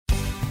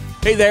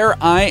Hey there,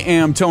 I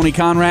am Tony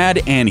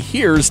Conrad, and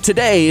here's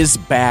today's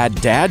bad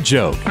dad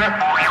joke.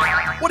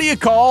 What do you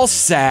call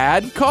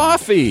sad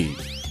coffee?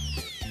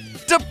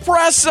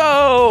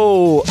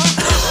 Depresso!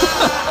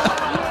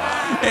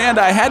 And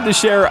I had to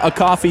share a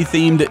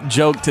coffee-themed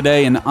joke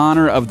today in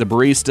honor of the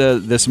barista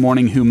this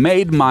morning who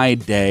made my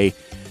day.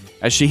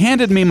 As she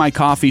handed me my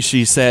coffee,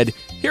 she said,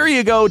 "Here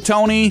you go,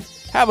 Tony.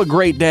 Have a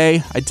great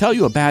day. I'd tell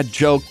you a bad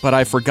joke, but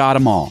I forgot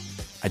them all."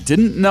 I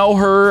didn't know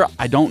her.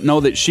 I don't know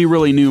that she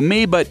really knew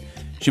me, but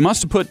she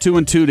must have put two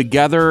and two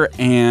together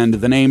and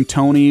the name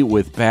Tony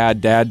with bad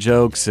dad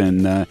jokes.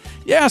 And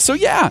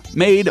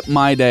made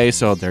my day.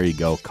 So there you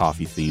go,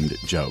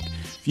 coffee-themed joke.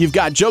 If you've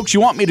got jokes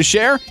you want me to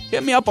share,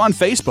 hit me up on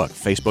Facebook,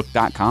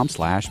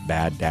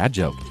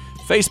 facebook.com/baddadjoke.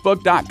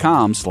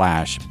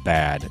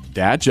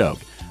 facebook.com/baddadjoke.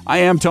 I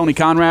am Tony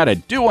Conrad. I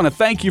do want to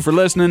thank you for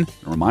listening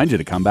and remind you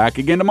to come back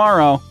again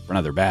tomorrow for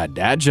another bad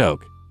dad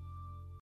joke.